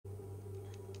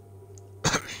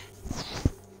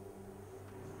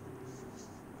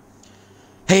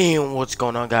Hey, what's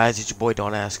going on, guys? It's your boy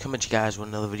Don Ass coming at you guys with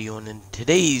another video, and in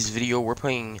today's video we're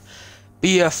playing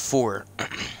BF4.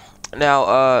 Now,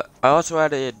 I also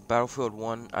added Battlefield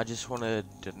 1. I just wanted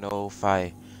to know if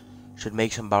I should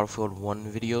make some Battlefield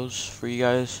 1 videos for you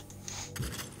guys.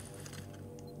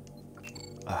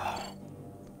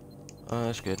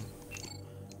 That's good.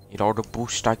 Need all the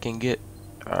boost I can get.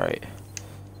 Alright.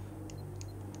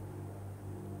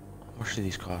 How much do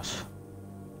these cost?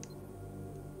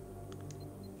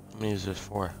 How many is this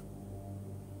for?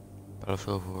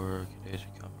 Battlefield 4, today's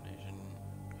combination.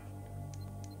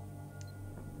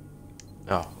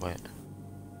 Oh, wait.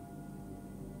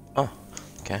 Oh,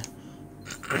 okay.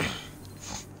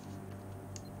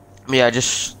 Yeah, I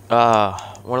just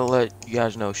want to let you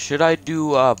guys know, should I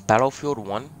do Battlefield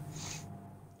 1?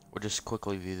 We'll just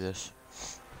quickly view this.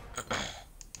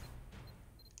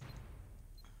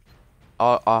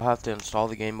 I'll have to install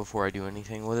the game before I do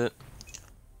anything with it.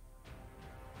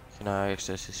 Can I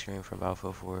access the screen from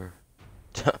Battlefield 4?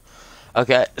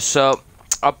 Okay, so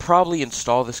I'll probably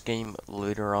install this game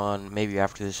later on, maybe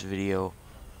after this video.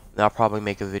 And I'll probably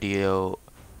make a video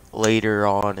later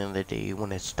on in the day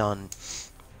when it's done.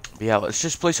 But yeah, let's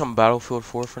just play some Battlefield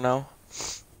 4 for now.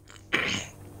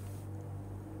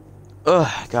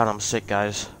 Ugh, God, I'm sick,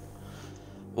 guys.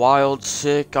 Wild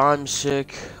sick, I'm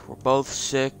sick, we're both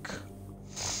sick.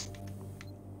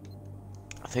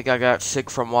 I think I got sick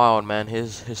from Wild, man.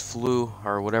 His flu,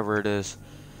 or whatever it is,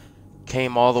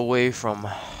 came all the way from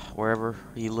wherever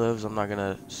he lives. I'm not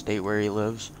gonna state where he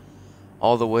lives.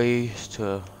 All the way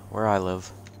to where I live.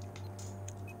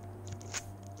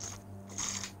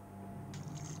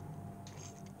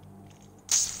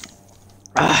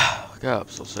 God, I'm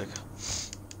so sick.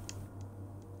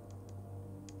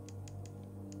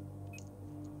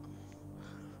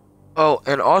 Oh,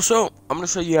 and also, I'm gonna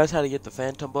show you guys how to get the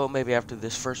Phantom Bow maybe after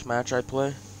this first match I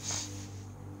play.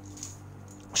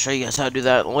 I'll show you guys how to do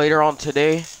that later on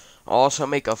today. I'll also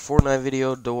make a Fortnite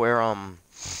video to where I'm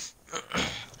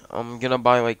gonna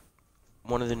buy like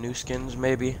one of the new skins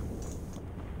maybe.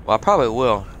 Well, I probably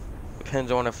will.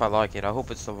 Depends on if I like it. I hope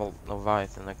it's the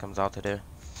Leviathan that comes out today.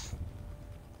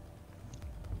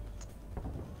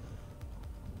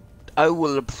 I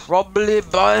will probably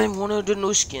buy one of the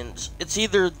new skins. It's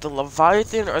either the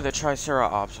Leviathan or the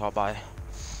Triceratops I'll buy.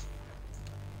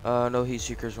 No heat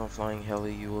seekers when flying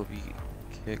heli. You will be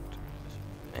kicked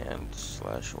and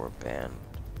 / or banned.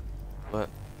 But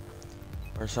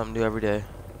or something new every day.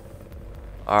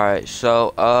 Alright,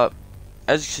 so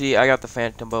as you see, I got the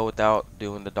Phantom Bow without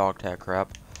doing the dog tag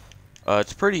crap.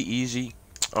 It's pretty easy.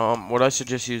 What I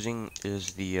suggest using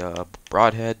is the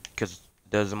broadhead because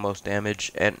does the most damage,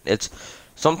 and it's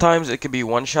sometimes it can be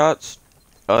one shots.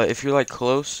 If you're like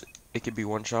close, it could be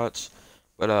one shots,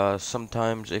 but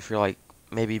sometimes if you're like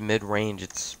maybe mid range,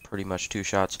 it's pretty much two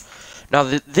shots. Now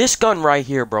this gun right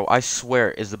here, bro, I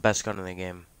swear is the best gun in the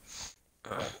game.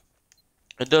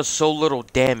 It does so little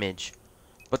damage,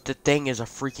 but the thing is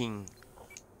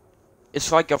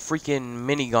it's like a freaking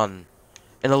minigun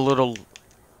and a little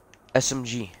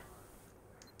SMG.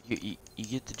 You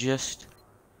get the gist?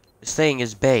 This thing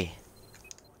is bae.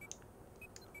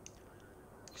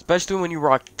 Especially when you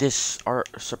rock this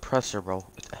art suppressor, bro.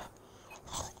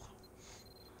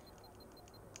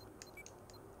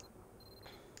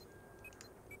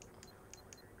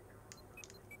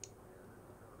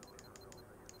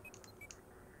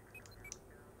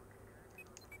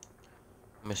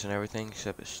 Missing everything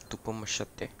except a stupid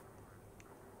machete.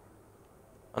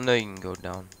 I know you can go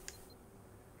down.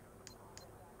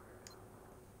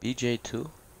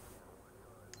 BJ2?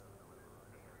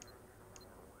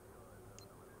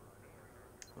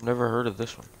 I've never heard of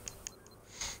this one.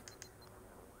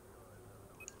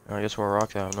 I guess we'll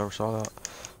rock that. I never saw that.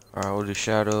 Alright, we'll do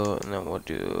Shadow, and then we'll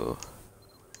do...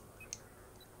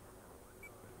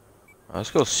 let's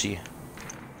go C.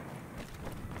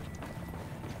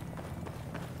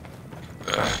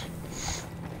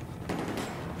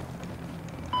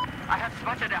 I have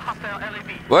spotted a hostile LAV.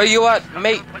 Where you at,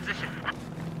 mate? Position.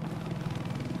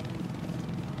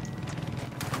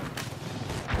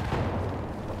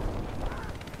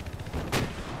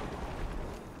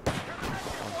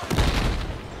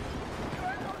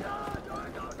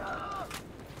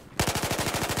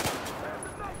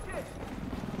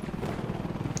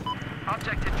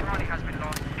 Objective Charlie has been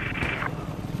lost.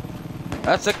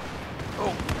 That's a...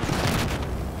 oh.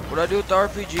 What'd I do with the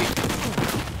RPG?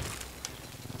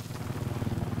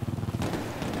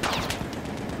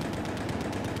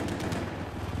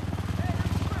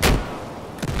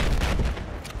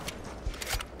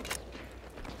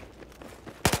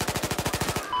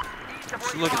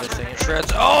 Just look at this thing, it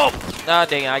shreds. Oh! Ah,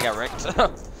 dang it, I got wrecked.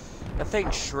 That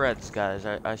thing shreds, guys.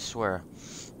 I swear.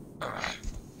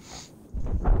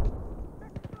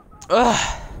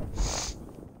 Ugh.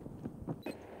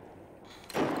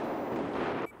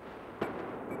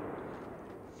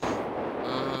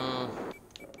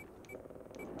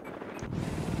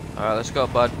 Alright, let's go,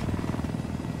 bud.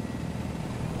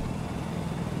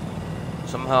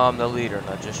 Somehow I'm the leader and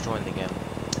I just joined the game.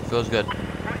 Feels good.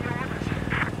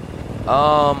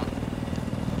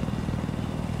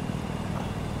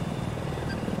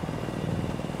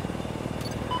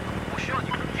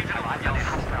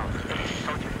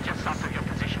 Just south of your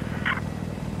position.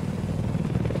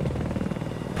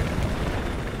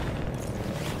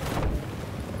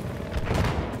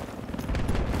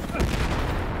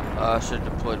 I should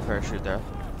deploy the parachute there.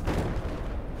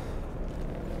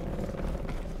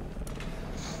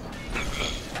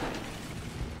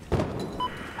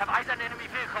 Have eyes on enemy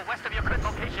vehicle west of your current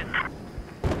location.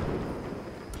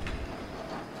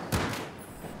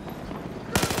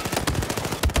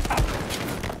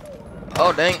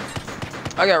 Oh, dang.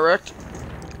 I got wrecked.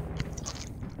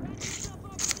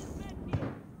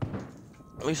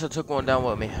 At least I took one down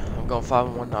with me. I'm going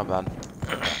 5-1, not bad.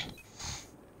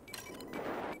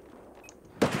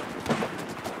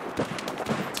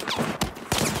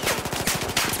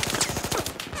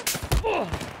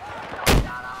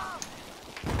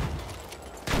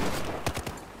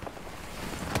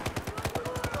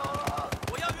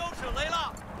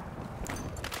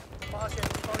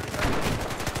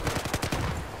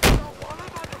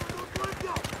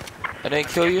 I didn't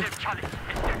kill you?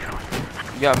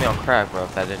 You got me on crack, bro,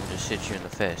 if that didn't just hit you in the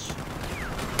face.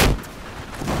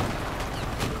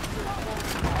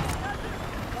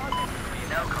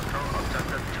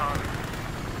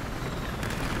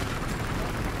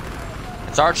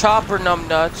 It's our chopper,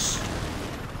 numbnuts.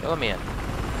 Yo, let me in.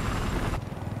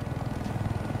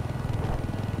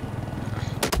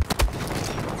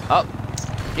 Oh.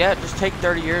 Yeah, just take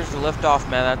 30 years to lift off,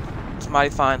 man. That's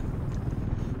mighty fine.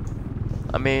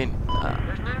 I mean, I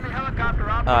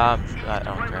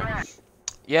don't care.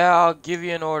 Yeah, I'll give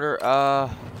you an order.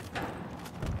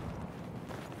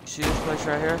 See this place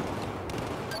right here?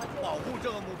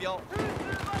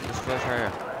 This place right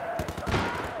here.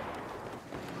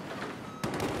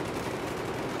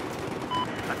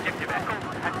 Objective Echo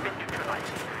has been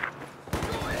neutralized.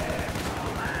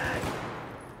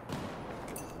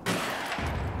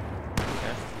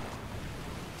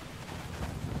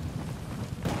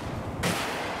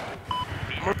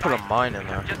 I'm gonna put a mine in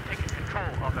there. Just taking control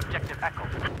of Objective Echo.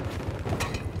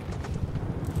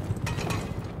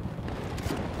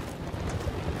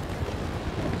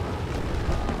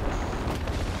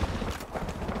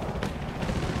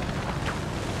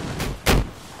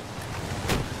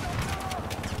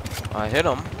 I hit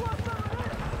him.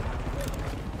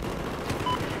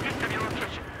 East of your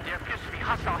location, there appears to be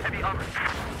hostile heavy armor.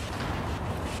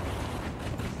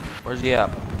 Where's he at?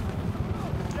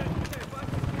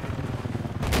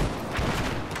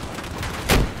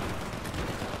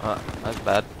 That's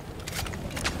bad.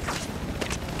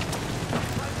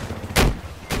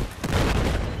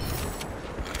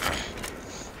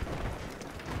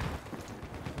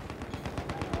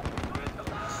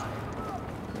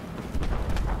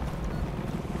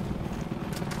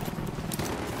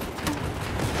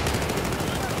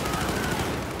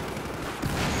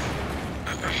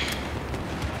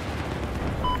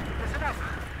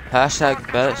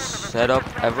 Hashtag best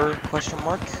setup ever? Question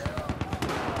mark.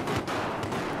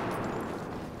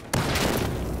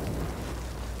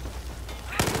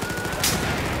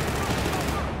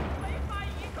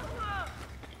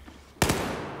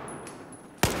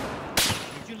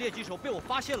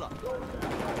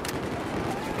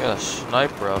 Got a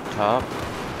sniper up top.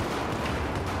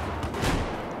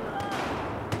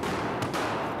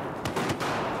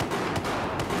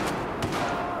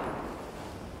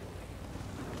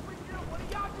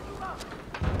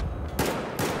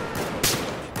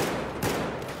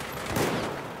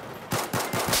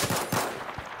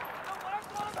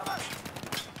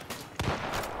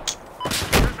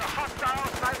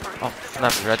 Oh,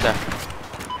 sniper's right there.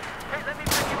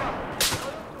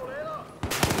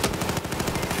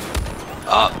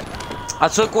 Oh, I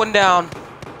took one down.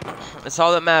 That's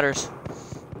all that matters.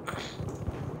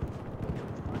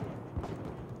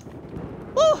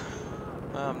 Woo!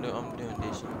 I'm doing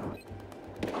decent.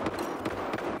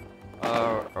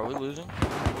 Are we losing?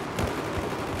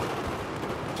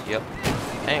 Yep.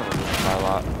 Dang, we're losing by a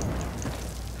lot.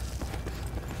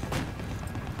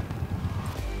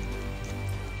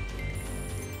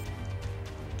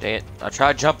 Dang it! I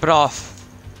tried jumping off.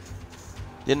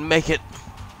 Didn't make it.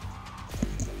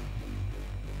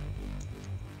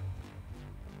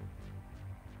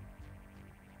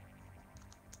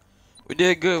 We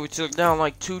did good. We took down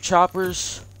like 2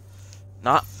 choppers.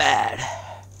 Not bad.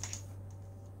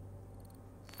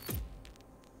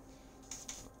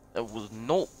 It was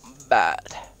not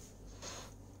bad.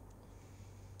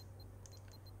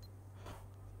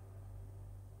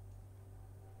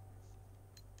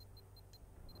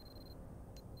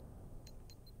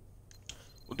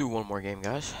 We'll do one more game,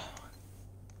 guys.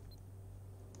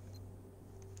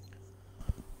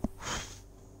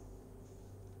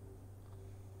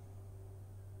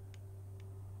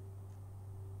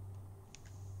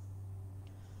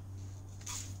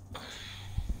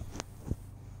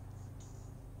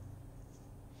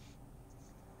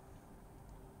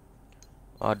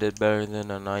 I did better than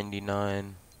a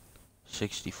 99,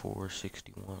 64,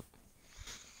 61.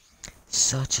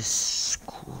 Such a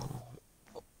cool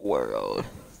world.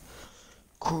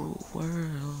 Cruel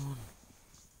world.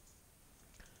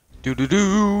 Do do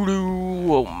do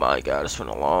do. Oh my god, it's been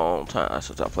a long time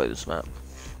since I played this map.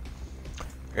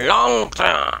 Long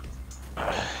time.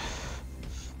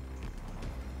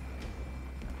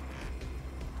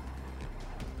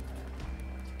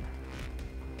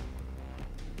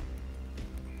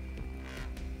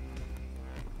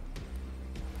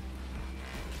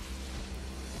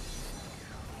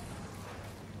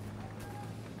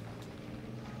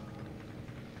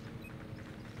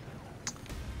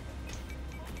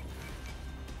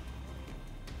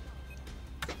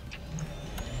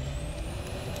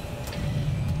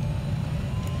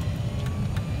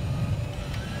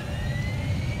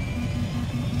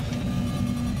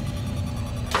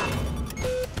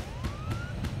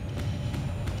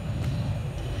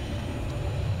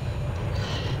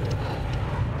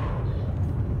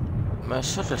 Man, it's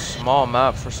such a small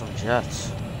map for some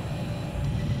jets.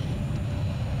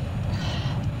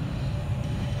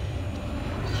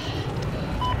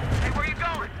 Hey, where you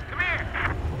going? Come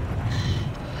here.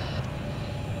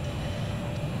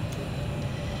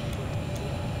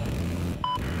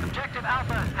 Objective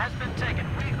Alpha has been taken.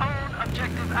 We own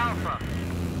Objective Alpha.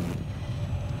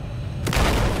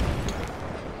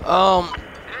 An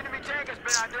enemy tank has been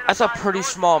identified. That's a pretty north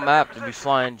small of map their to be position.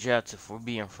 flying jets if we're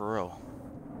being for real.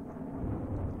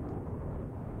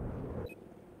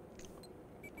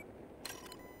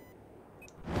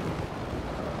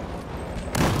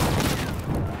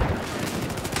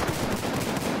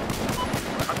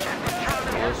 Objective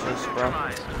Charlie Kill has been assist, bro.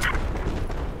 neutralized.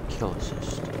 Kill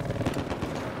assist.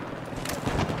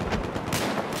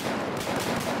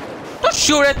 Don't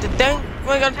shoot at the thing.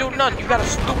 You ain't gonna do nothing. You got a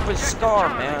stupid scar,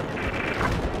 man.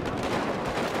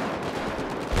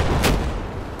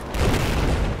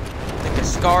 Think the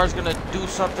scar's gonna do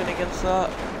something against that?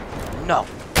 No.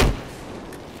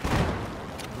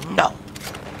 No.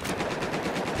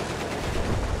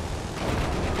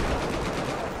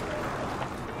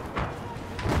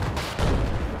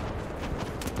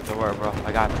 Don't worry, bro.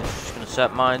 I got this. Just gonna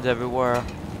set mines everywhere.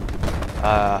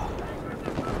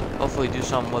 Hopefully do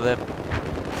something with it.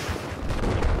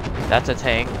 That's a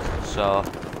tank, so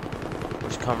we'll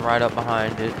just come right up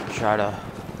behind it and try to.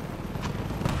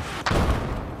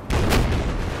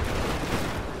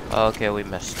 Okay, we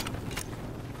missed.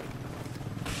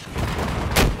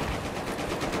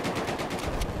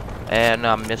 And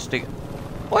I missed it.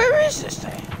 Where is this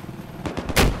thing?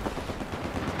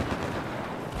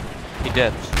 He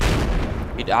dipped.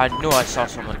 I knew I saw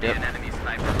someone dip. An enemy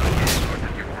sniper located north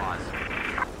of your paws.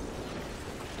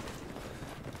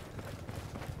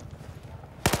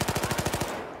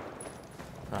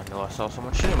 I knew I saw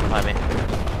someone shooting behind me.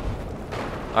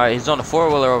 Alright, he's on the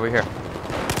 4-wheeler over here.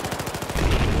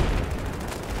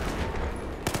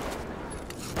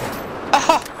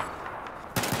 Aha!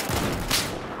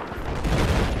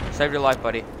 Save your life,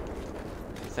 buddy.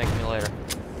 Thank me later.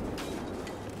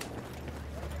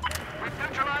 We've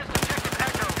neutralized Objective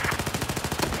Echo.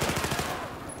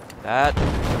 That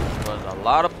was a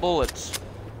lot of bullets.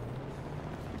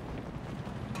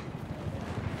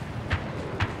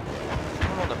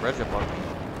 Someone on the bridge above me.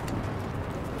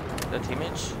 Is that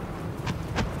teammates?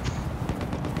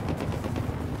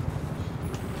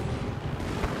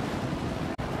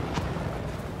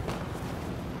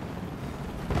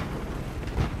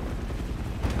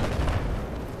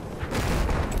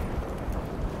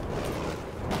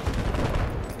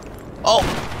 Oh!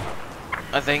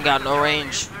 That thing got no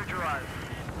range. Neutralized.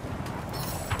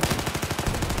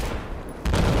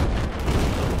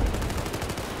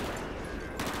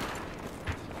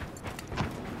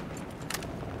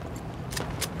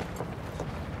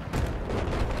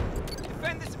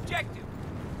 Defend this objective.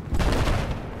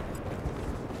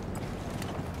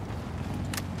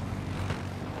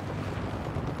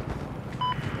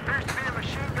 Appears to be a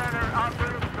machine gunner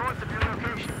operating north of your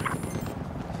location.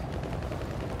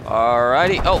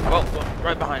 Alrighty. Oh, well,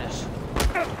 right behind us.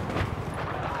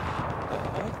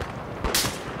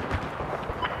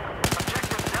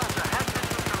 Objective Delta has been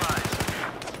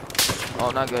neutralized.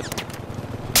 Oh, not good.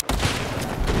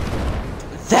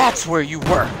 That's where you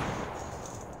were.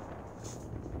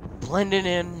 Blending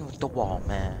in with the wall,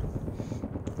 man.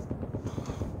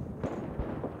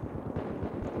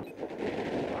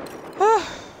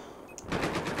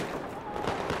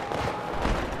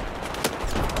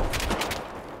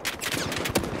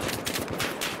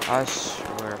 I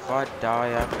swear, if I die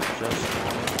after just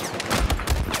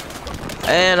one...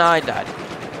 And I died.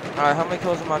 Alright, how many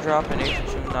kills am I dropping?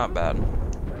 82, not bad.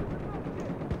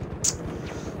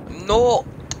 No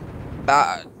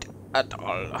bad at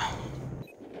all.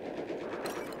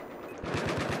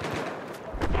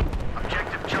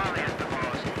 Objective Charlie has been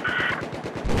lost.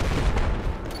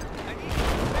 I need you to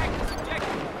get back to this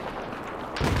objective.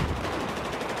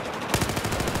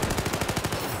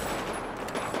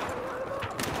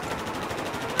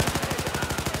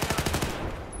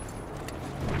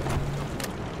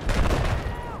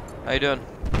 How you doing?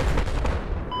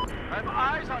 I have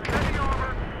eyes on heavy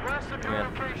armor west of your Yeah.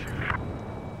 location.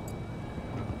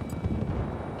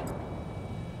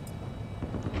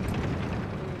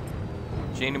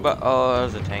 Genie, but oh,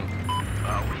 there's a tank. We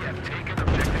have taken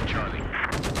objective Charlie.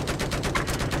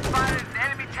 Spotted an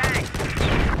enemy tank.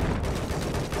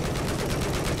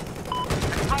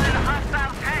 Spotted a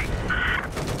hostile tank.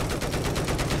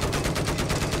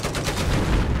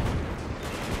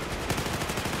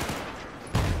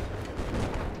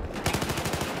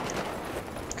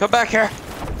 Come back here.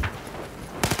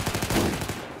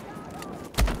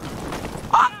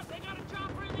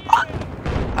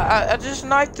 I just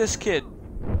knifed this kid.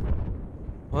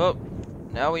 Well,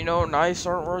 now we know knives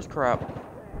aren't worth crap.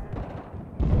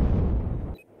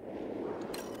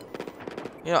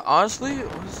 You know, honestly,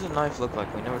 what does the knife look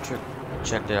like? We never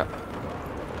checked it out.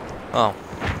 Oh.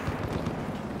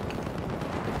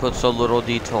 They put so little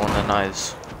detail in the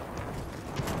knives.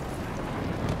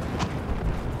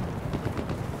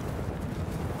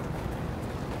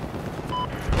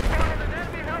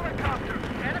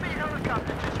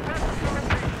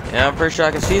 Yeah, I'm pretty sure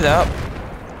I can see that.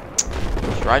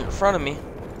 It's right in front of me.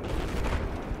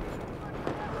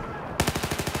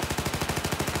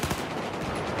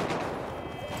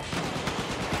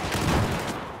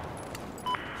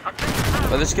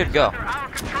 Where'd this kid go?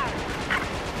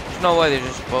 There's no way they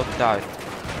just both died.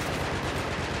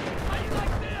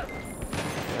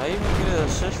 Did I even get an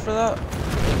assist for that?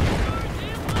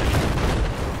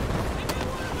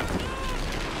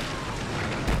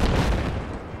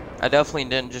 I definitely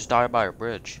didn't just die by a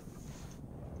bridge.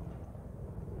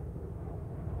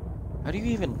 How do you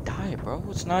even die, bro?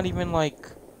 It's not even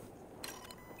like...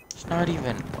 It's not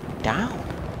even down.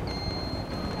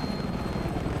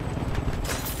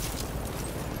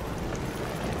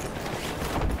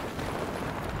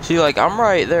 See, like, I'm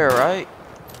right there, right?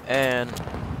 And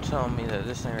telling me that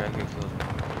this thing right here kills me.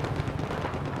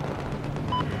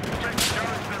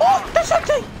 Oh, that's a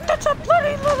thing! That's a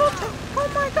bloody little thing! Oh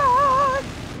my god!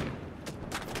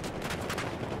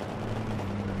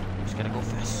 Just gotta go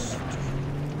fast.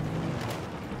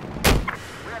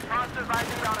 We have positive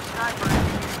ID on a sniper.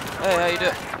 Hey, how you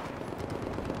doing?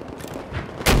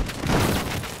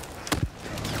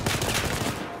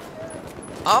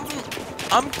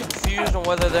 I'm confused on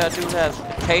whether that dude has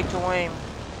pay to aim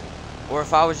or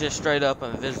if I was just straight up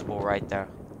invisible right there.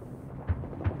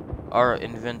 Or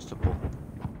invincible.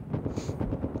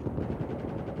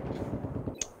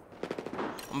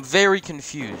 I'm very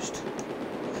confused.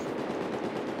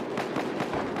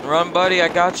 Run, buddy, I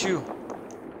got you.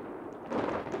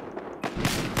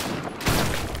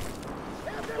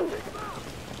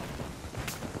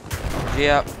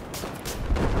 Yep.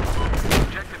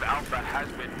 Objective Alpha has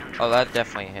been neutralized. Oh, that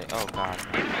definitely hit. Oh, God.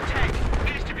 Enemy tank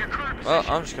east of your current position. Well,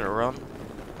 I'm just gonna run.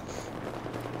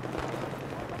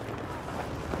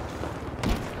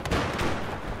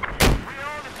 We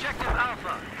own objective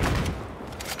Alpha.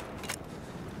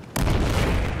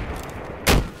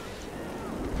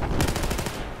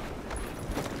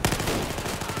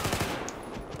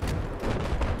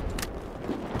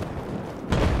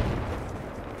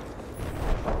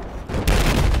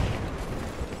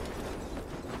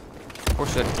 Of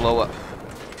course, it'd blow up.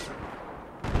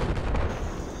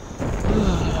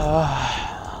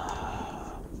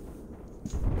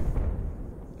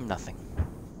 Nothing.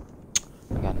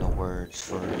 I got no words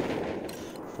for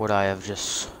what I have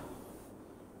just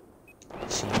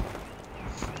seen.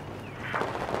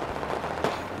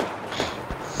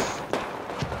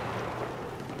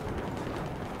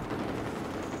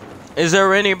 Is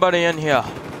there anybody in here?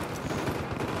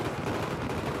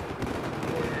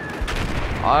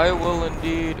 I will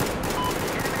indeed.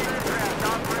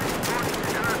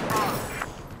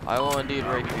 I will indeed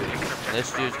rape you.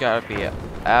 This dude's gotta be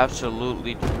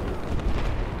absolutely.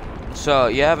 So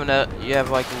you have you have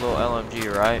like a little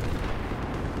LMG, right?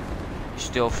 You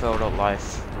still filled up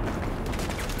life.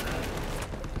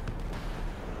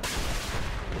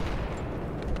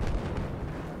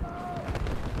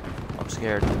 I'm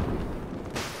scared.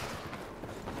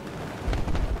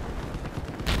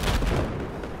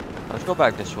 Let's go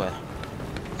back this way.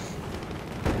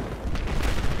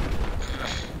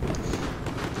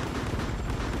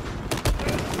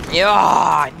 Yeah,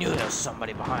 I knew there was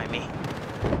somebody behind me.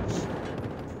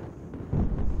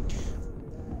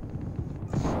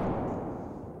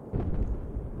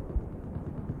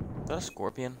 Is that a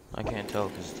scorpion? I can't tell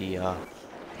because the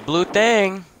blue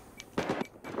thing.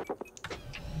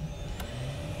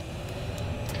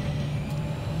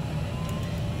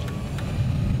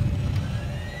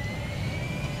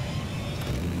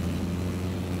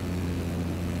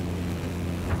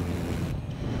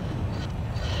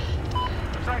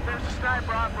 Looks like there's a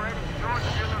sniper operating north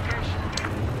of your location.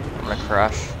 I'm gonna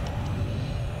crash.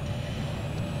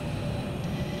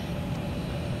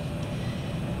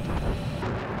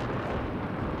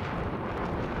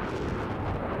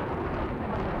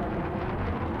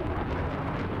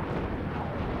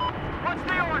 What's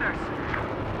the orders?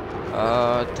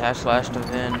 Task last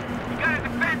event. You gotta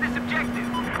defend this objective.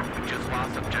 We just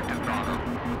lost objective Bravo.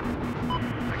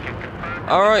 I can confirm.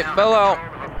 All right, bail out.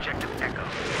 Objective Echo.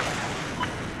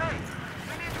 Hey,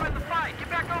 we need you in the fight. Get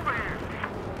back over here.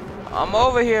 I'm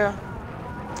over here.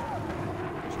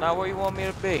 It's not where you want me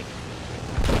to be.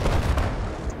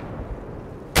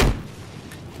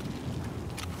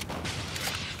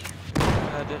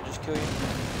 I didn't just kill you.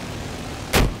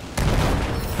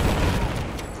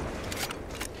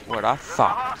 What I There's a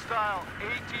thought. hostile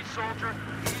AT soldier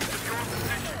east of your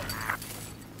position.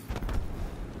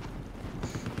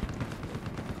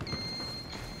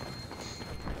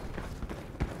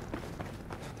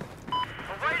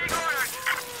 Awaiting orders.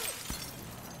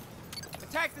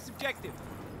 Attack this objective.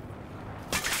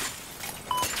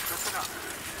 Listen up.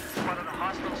 Spotted a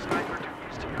hostile sniper to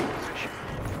east of your position.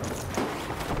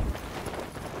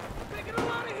 Taking a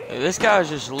lot of hits. Hey, this guy's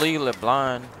just legally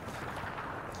blind.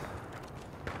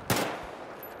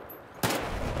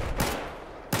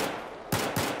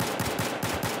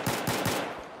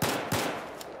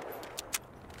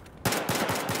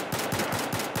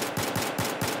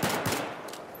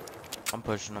 I'm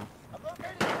pushing him.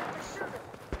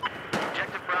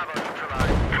 Objective Bravo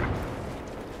neutralized.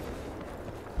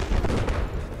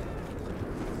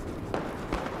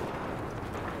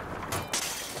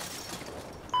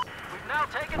 We've now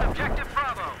taken objective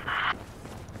Bravo.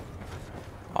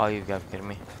 Oh, you gotta be kidding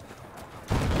me.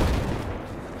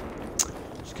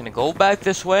 Just gonna go back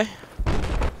this way.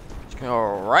 Just gonna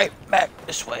go right back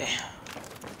this way.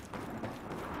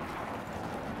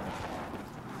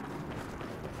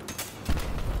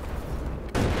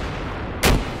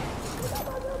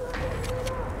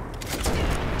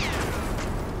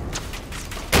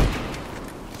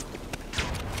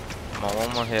 Come on,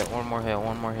 one more hit, one more hit,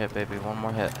 one more hit, baby, one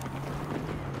more hit.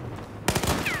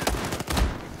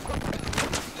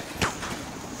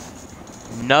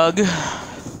 Nug.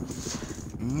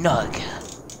 Nug.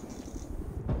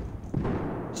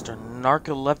 Mr.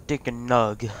 Narcoleptic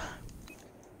Nug.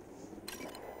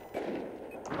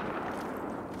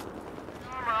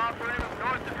 Armor operating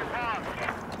north of your boss.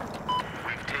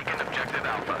 We've taken objective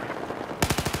Alpha.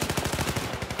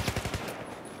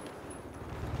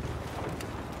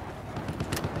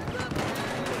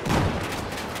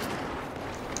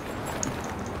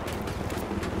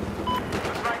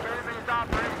 Looks like everything is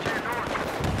operating to your north.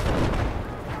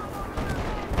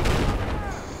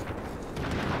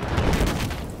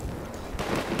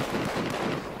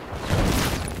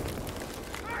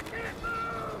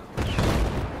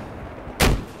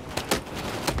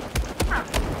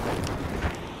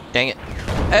 Dang it.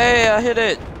 Hey, I hit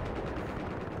it.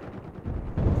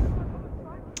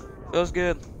 Feels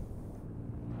good.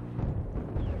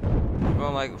 I'm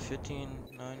going like 15,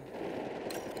 9.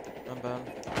 Not bad.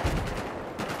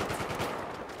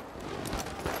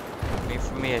 I mean,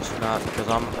 for me, it's not because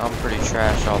I'm pretty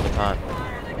trash all the time.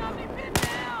 Fire, they got me pinned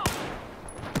down.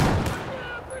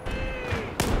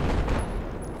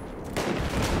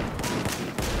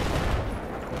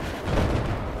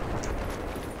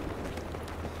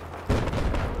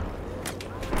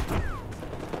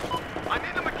 I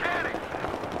need the mechanic.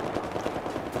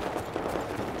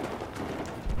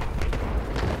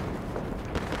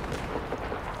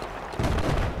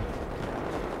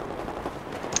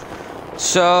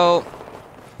 So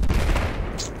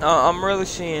I'm really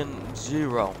seeing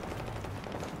 0.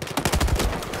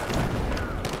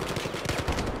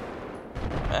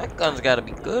 That gun's gotta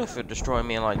be good if it destroyed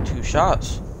me in like 2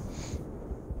 shots.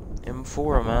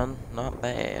 M4, man. Not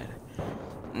bad.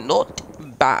 Not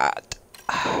bad.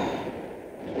 I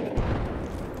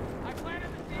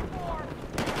planted the C4.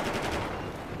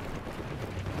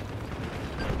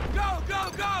 Go, go,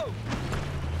 go!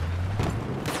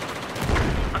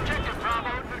 Objective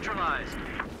Bravo neutralized.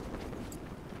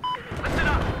 Listen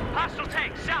up. Hostile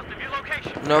tank south of your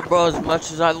location. No, bro, as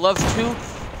much as I love to,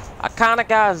 I kinda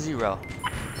got 0. We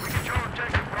control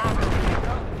objective Bravo.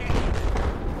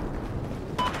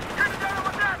 You're the donor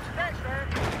with that. Thanks, man.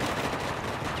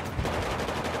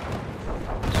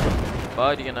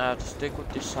 But you're gonna have to stick with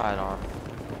this sidearm.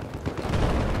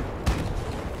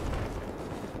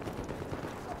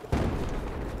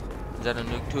 Is that a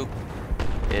nuke tube?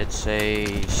 It's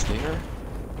a Stinger?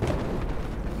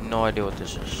 No idea what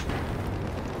this is.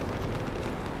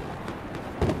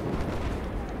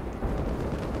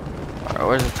 Alright,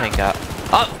 where's the tank at?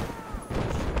 Oh!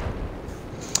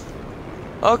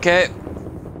 Okay.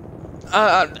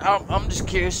 I'm just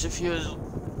curious if he was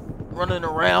running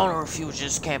around or if he was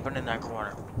just camping in that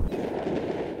corner.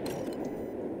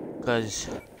 Because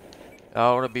I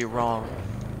ought to be wrong.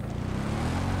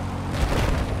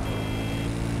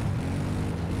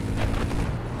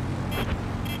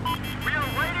 We are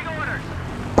waiting orders.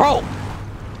 Bro!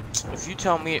 If you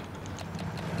tell me...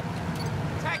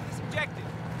 Attack this objective.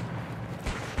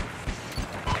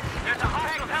 There's a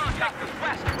hostile helicopter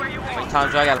west of where you are.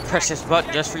 Sometimes I gotta press this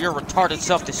button just for your retarded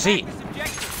self to see. This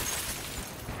objective.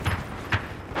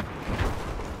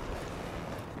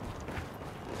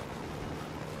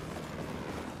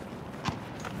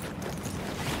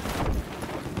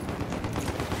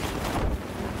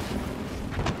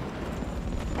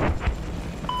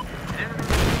 Enemy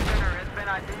center has been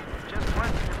ID'd just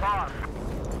west of your boss.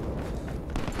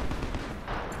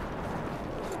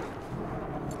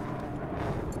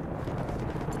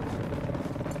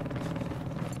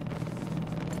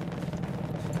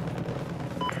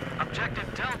 Objective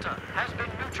Delta has been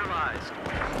neutralized.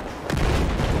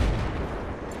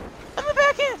 Let me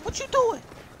back in! What you doing?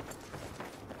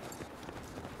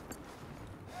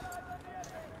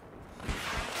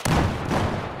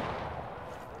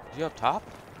 Is he up top?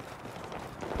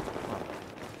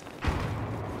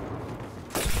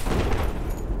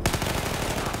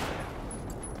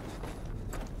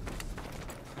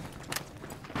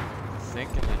 I'm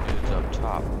thinking the dude's up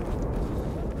top.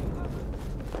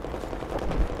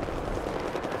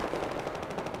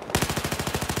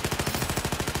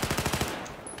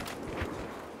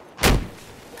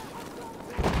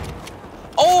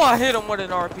 Oh, I hit him with an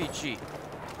RPG.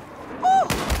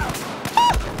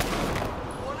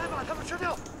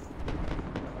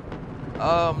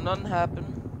 Nothing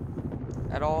happened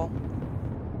at all.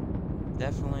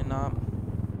 Definitely not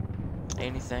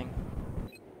anything.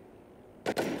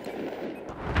 The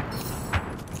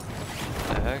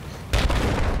heck?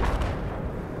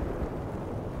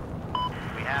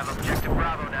 We have objective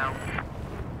Bravo now.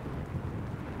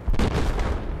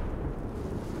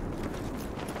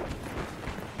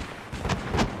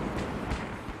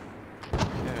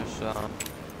 Here's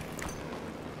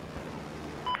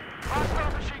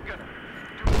Hostile machine gunner.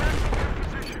 Defend your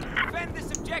position. Defend this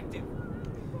objective.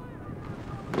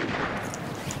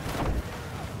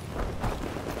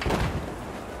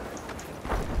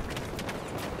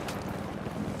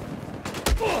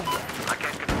 I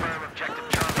can confirm objective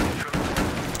Charlie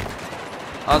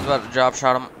neutralized. I was about to drop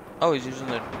shot him. Oh, he's using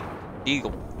the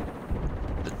Eagle.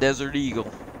 The Desert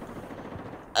Eagle.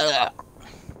 Ugh.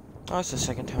 Oh, it's the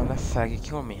second time that faggot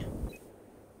killed me.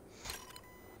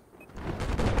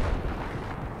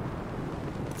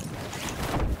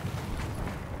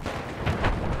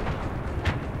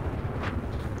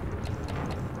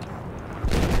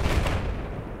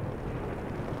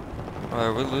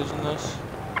 Are we losing this?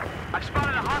 I've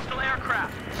spotted a hostile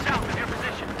aircraft south of your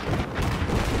position.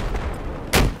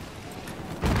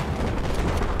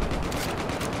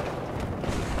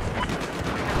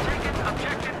 We have taken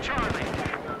objective Charlie.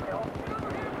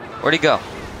 Where'd he go?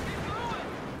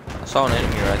 I saw an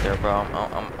enemy right there, bro.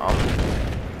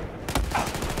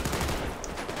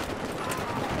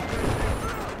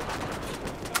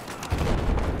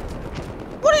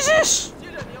 What is this?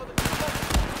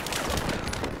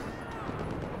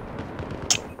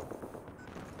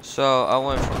 So I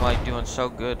went from like doing so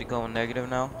good to going negative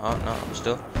now. Oh no, I'm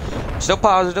still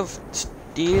positive.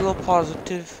 Still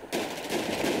positive.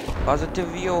 Positive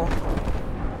view.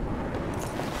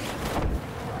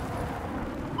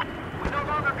 We no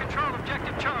longer control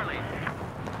objective Charlie.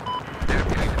 There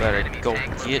appears to better go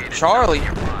get Charlie.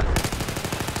 I'm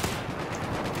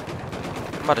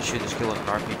about to shoot this kid with an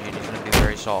RPG and he's gonna be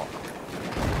very salt.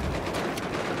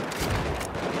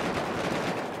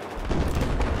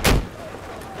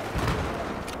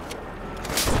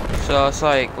 So it's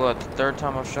like, what, the third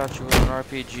time I've shot you with an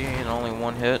RPG and only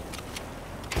one hit?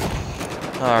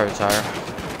 I'll retire.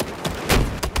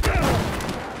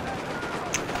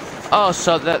 Oh,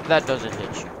 so that doesn't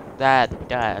hit you. That's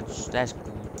good.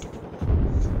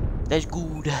 That's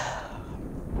good.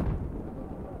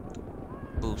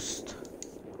 Boost.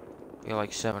 You get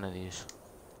like 7 of these.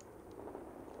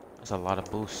 That's a lot of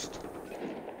boost.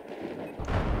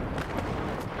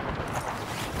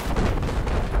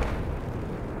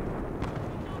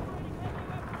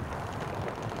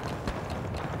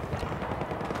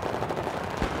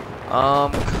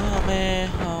 I'm coming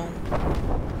home.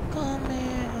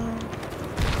 Coming home.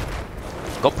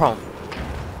 Go prone.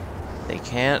 They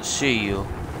can't see you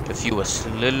if you a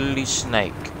slilly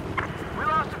snake. We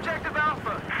lost objective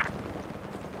Alpha.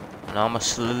 And I'm a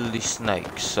slilly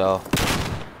snake, so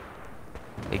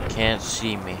they can't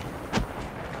see me.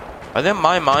 Are them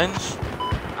my mines?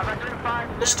 I've identified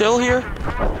They're still here?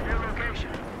 north of your location.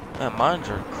 Man, mines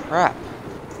are crap.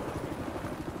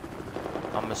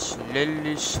 I'm a slilly We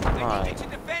need snake. you to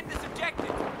defend this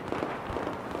objective.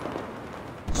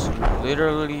 It's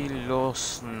literally little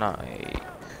snake.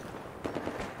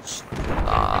 Snake.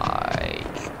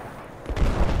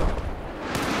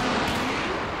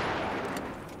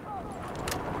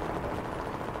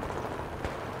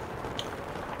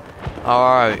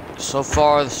 Alright, so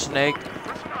far the snake.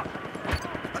 Listen up.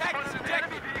 Attack this Enemy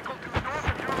objective. vehicle to the north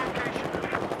of your location.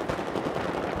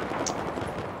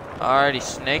 Alrighty,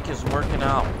 snake is working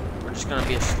out. We're just gonna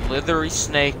be a slithery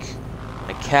snake and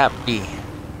a cap D.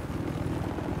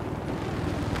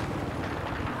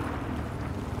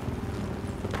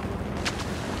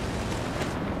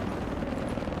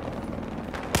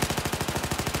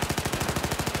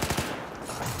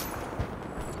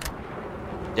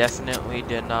 Definitely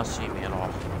did not see me at all.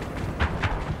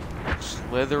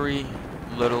 Slithery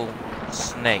little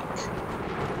snake.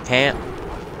 Can't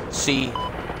see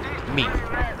me.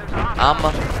 I'm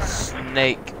a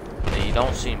snake and you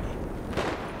don't see me.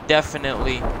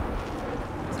 Definitely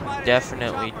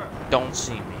don't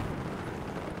see me.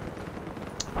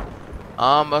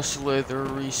 I'm a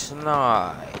slithery snake.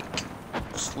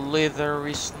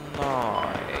 Slithery snake.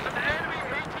 An enemy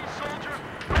AT soldier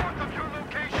north of your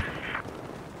location.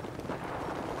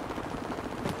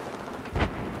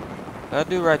 That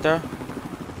dude right there.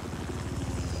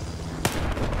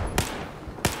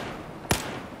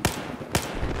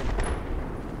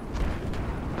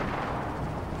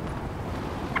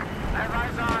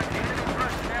 Advise on enemy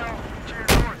personnel to your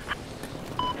north.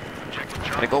 Objective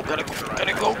Gotta Charlie. go, gotta go,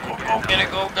 gotta go, go, go, gotta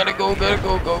go, gotta go, gotta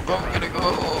go, go, go, gotta go.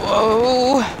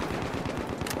 Oh.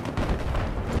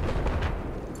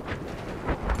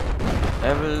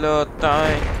 Every little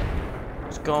thing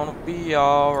is gonna be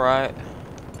alright.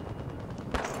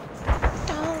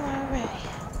 Don't worry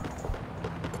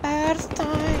about a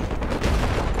thing.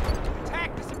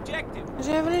 Attack this objective. 'Cause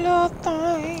every little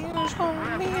thing is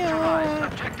gonna be alright.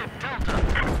 Objective Delta.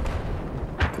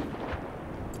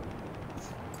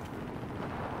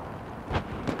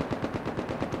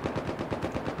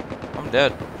 I'm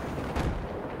dead.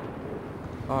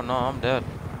 Oh no, I'm dead.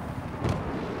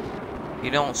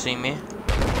 You don't see me. You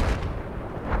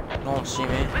don't see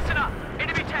me. Listen up.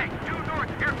 Enemy tank due north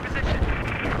of your position.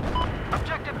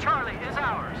 Objective Charlie is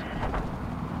ours.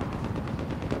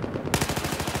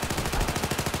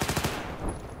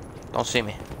 Don't see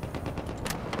me.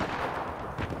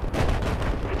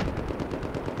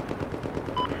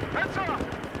 Heads up.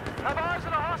 Have eyes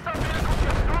on a hostile vehicle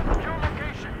just north of your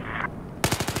location.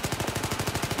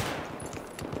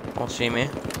 Don't see me.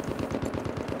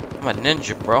 I'm a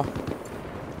ninja, bro.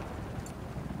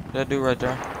 That dude right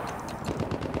there.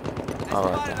 I All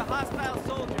right, spotted a hostile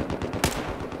soldier.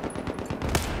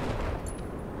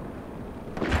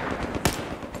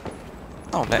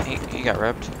 Oh man, he got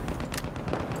ripped.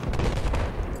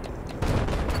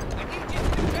 I need you to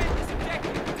defend this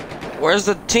objective. Where's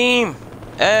the team?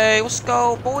 Hey, let's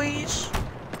go, boys.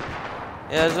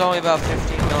 Yeah, there's only about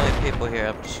 15 million people here.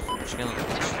 I'm just gonna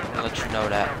let you know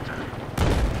that.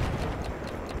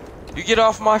 You get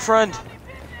off my friend.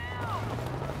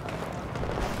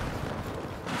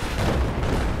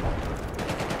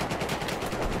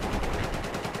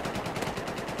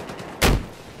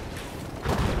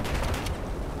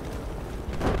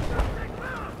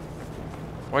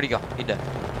 Where'd he go? He dead.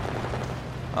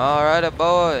 Alright,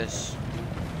 boys.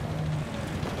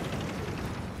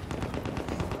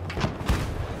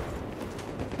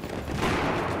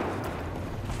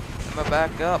 I'm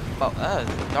back up. Oh, that is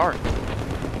dark.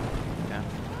 Okay.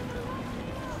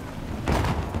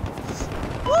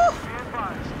 Woo!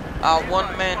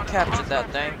 One man captured that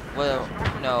thing. Well,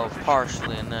 no,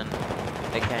 partially, and then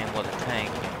they came with a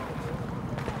tank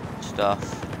and stuff.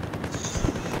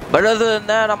 But other than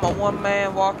that, I'm a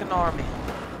one-man walking army.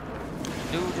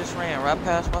 Dude just ran right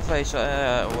past my face.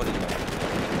 What is that?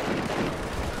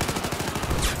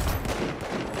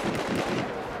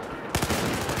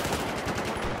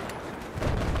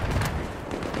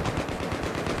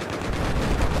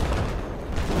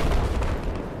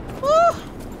 Woo!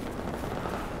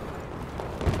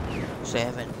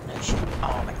 7 Nation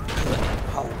Army couldn't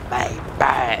hold me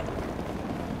back.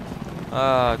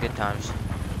 Good times.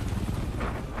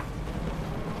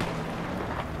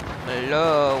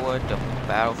 Hello, what the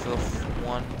Battlefield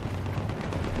 1?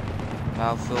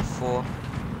 Battlefield 4?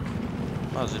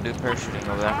 Oh, there's a dude parachuting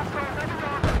over there.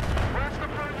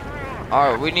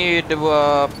 Alright, we need to,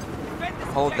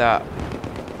 hold that.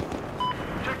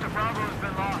 Objective Bravo has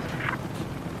been lost.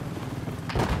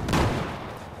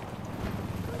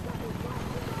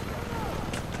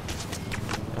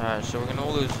 Alright, so we're gonna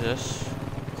lose this.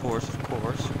 Of course.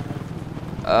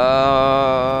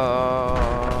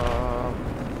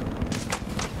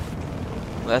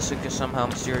 Unless we could somehow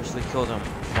mysteriously kill them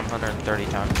 130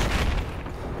 times.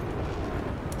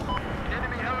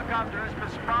 Enemy helicopter has been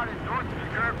spotted north of your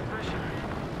current position.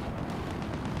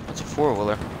 That's a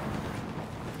 4-wheeler.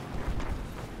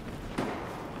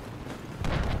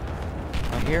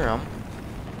 I hear him.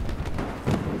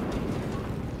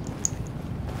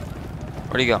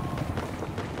 Where'd he go?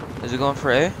 Is he going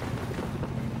for A?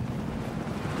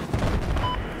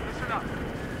 Listen up.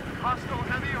 Hostile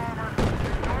heavy armor.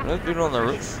 That dude on the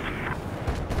roof.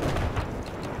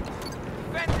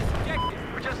 Defend this objective.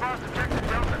 We just lost objective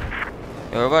Delta.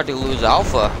 Yeah, we're about to lose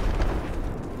Alpha.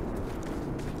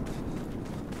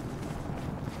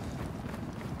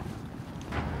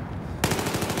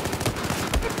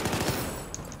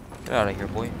 Get out of here,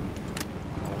 boy.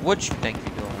 What you think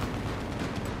you're doing?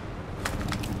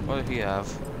 What did he have?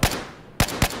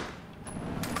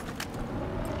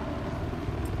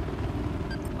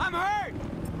 I'm hurt.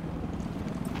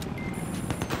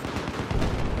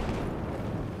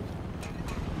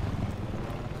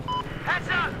 Heads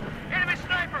up! Enemy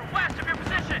sniper west of your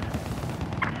position.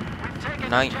 We've taken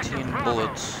 19 objective Bravo.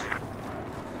 bullets.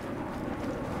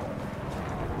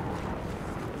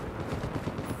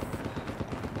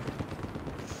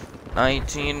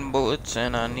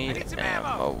 And I need need some ammo.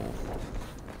 ammo.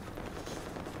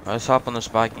 Let's hop on this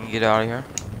bike and get out of here.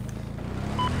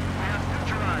 We have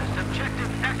neutralized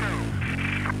objective Echo.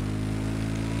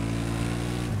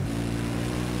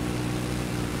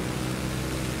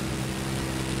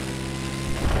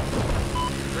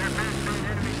 There appears to be an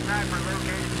enemy sniper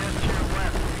located just to your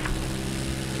west.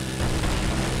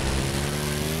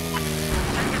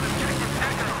 Taking objective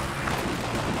Echo.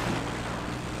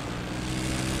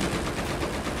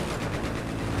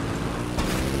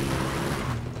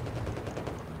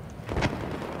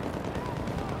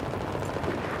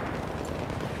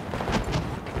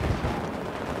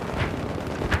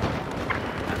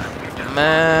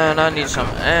 Man, I need some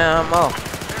ammo. There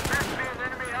appears to be an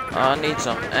enemy helicopter. I need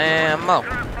some ammo.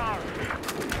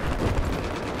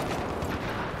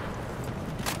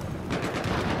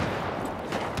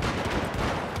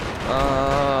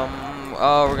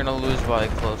 Oh, we're gonna lose by a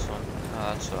close one.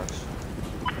 Oh, that sucks.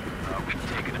 We've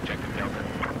taken objective Delta.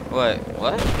 Wait,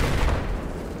 what?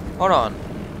 Hold on.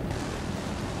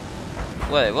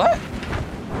 Wait, what?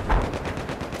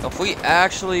 If we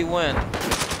actually win,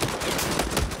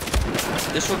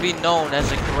 this will be known as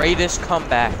the greatest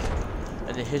comeback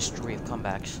in the history of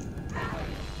comebacks.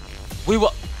 We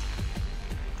will.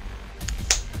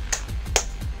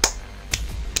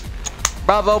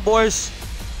 Bravo, boys.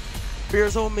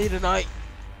 Beers on me tonight.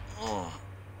 Oh.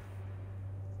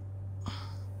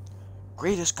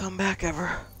 Greatest comeback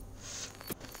ever.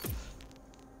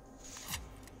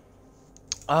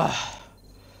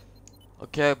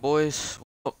 Okay, boys.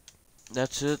 Well,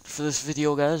 that's it for this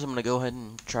video, guys. I'm gonna go ahead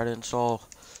and try to install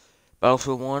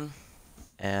Battlefield 1,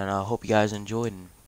 and I hope you guys enjoyed. And